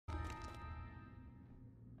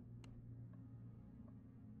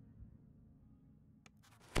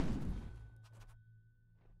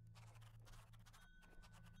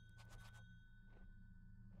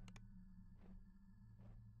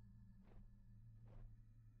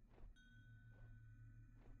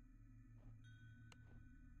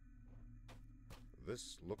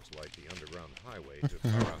This looks like the underground highway to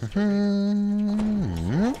Tharashk.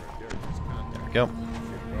 There we go.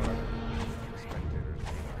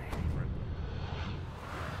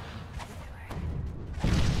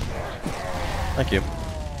 Thank you.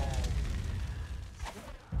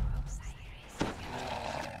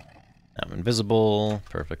 I'm invisible.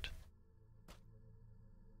 Perfect.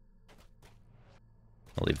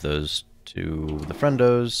 I'll leave those to the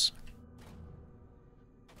friendos.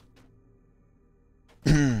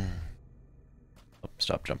 Oh,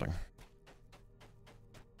 stop jumping.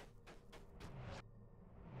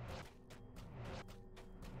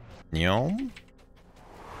 Yum.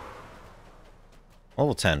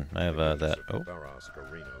 Level 10. I have that. Oh. Tharashk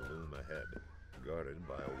arena loom ahead, guarded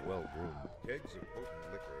by a well-groomed kegs of potent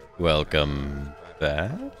liquor. Welcome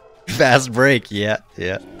back. Fast break. Yeah,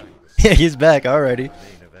 yeah. Yeah, he's back already.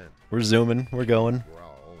 We're zooming. We're going.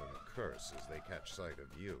 Growl and curse as they catch sight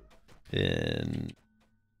of you. In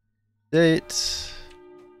date.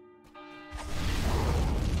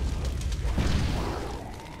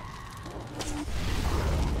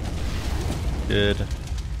 Good.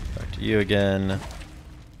 Back to you again.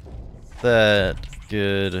 That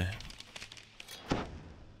good.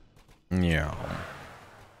 Yeah.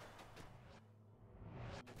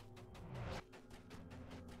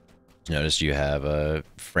 Notice you have a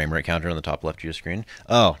frame rate counter on the top left of your screen.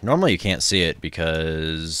 Oh, normally you can't see it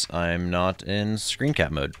because I'm not in screen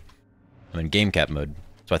cap mode. I'm in game cap mode.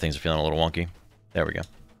 That's why things are feeling a little wonky. There we go.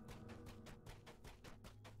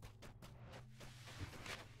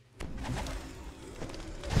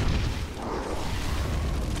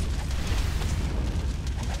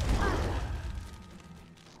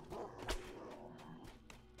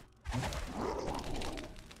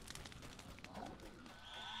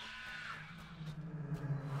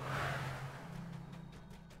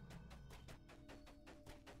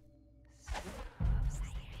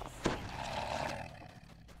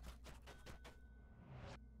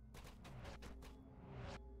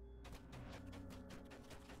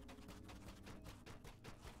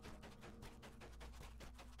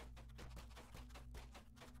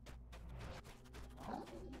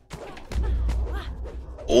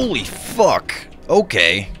 Holy fuck!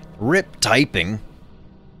 Okay. Rip typing.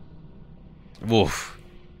 Woof.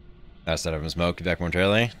 That's that of him smoke. Be back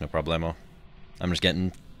momentarily. No problemo. I'm just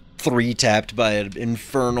getting 3-tapped by an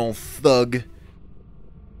infernal thug.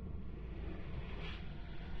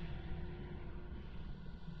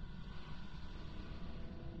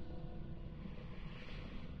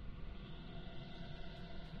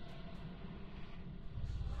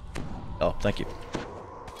 Oh, thank you.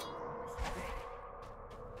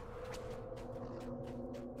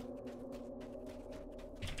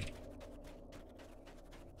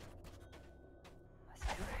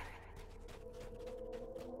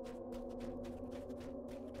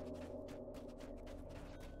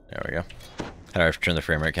 There we go. How do I have to turn the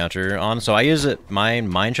frame rate counter on? So I use it,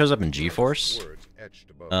 mine shows up in GeForce.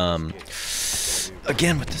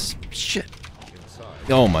 Again with this shit.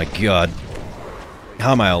 Oh my god.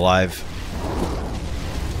 How am I alive?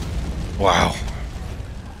 Wow.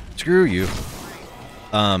 Screw you.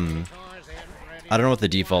 I don't know what the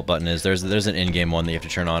default button is. There's an in-game one that you have to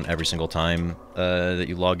turn on every single time that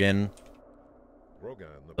you log in.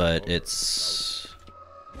 But it's...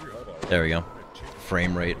 There we go.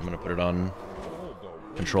 Frame rate. I'm gonna put it on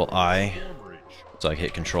Control I. So I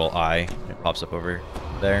hit Control I, and it pops up over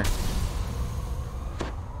there.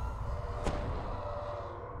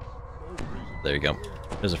 There you go.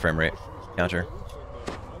 There's a frame rate counter.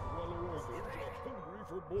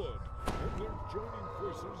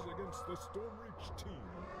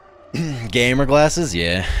 Gamer glasses?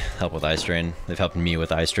 Yeah. Help with eye strain. They've helped me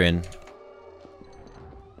with eye strain.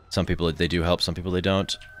 Some people they do help, some people they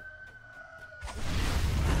don't.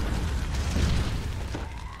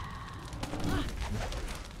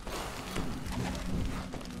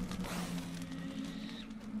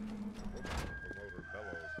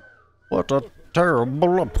 What a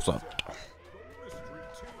terrible upset.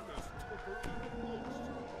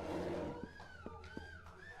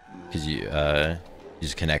 Because you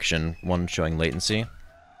use connection one showing latency.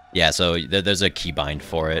 Yeah, so there's a keybind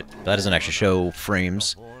for it. That doesn't actually show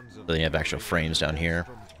frames. So you have actual frames down here.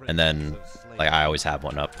 And then, like, I always have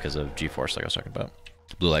one up because of GeForce, like I was talking about.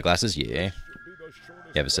 Blue light glasses, yeah.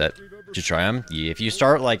 You have a set. To try them, yeah. If you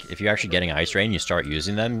start, like, if you're actually getting eye strain, you start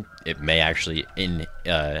using them, it may actually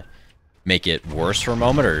make it worse for a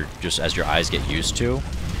moment, or just as your eyes get used to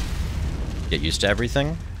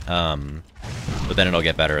everything. But then it'll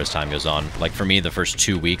get better as time goes on. Like for me, the first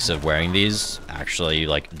 2 weeks of wearing these actually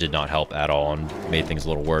like did not help at all and made things a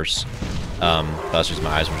little worse. That's just my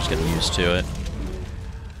eyes were just getting used to it.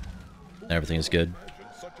 Everything is good.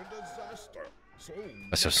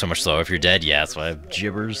 So much slower if you're dead. Yeah, that's why I have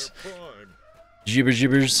gibbers. Gibbers.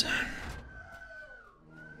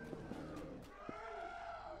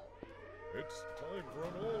 It's time for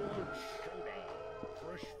an all-out showdown.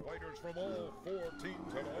 Fresh fighters from all 4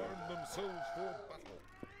 teams have armed themselves for battle.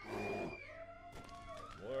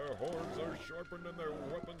 Their horns are sharpened and their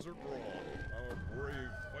weapons are drawn. Our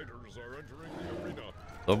brave fighters are entering the arena.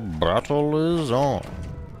 The battle is on.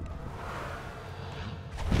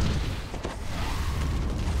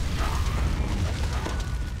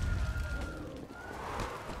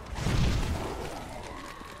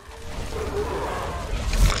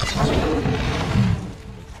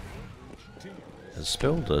 Has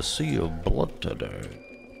spilled a sea of blood today.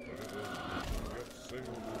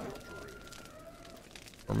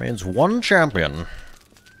 Remains one champion.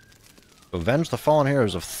 Avenge the fallen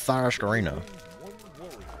heroes of Tharashk Arena.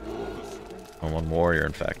 And one warrior,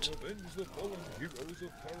 in fact.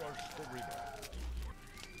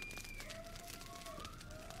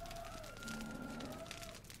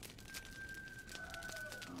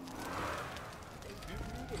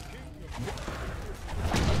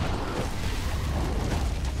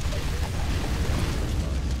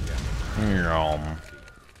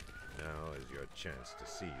 Now is your chance to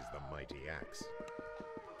seize the mighty axe.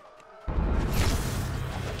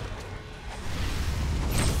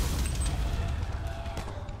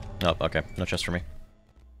 Oh, okay. No chest for me.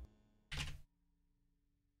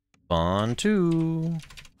 Von1.